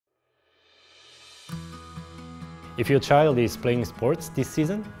If your child is playing sports this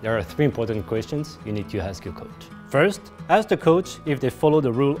season, there are 3 important questions you need to ask your coach. First, ask the coach if they follow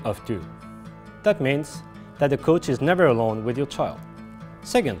the rule of 2. That means that the coach is never alone with your child.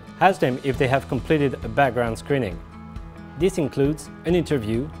 Second, ask them if they have completed a background screening. This includes an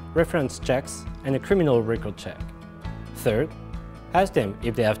interview, reference checks, and a criminal record check. Third, ask them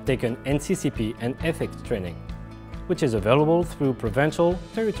if they have taken NCCP and ethics training, which is available through provincial,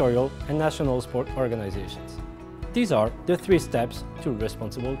 territorial, and national sport organizations. These are the 3 steps to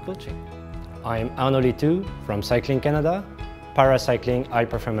responsible coaching. I am Arnaud Litou from Cycling Canada, Paracycling High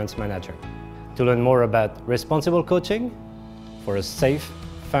Performance Manager. To learn more about responsible coaching for a safe,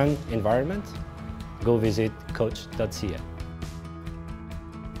 fun environment, go visit coach.ca.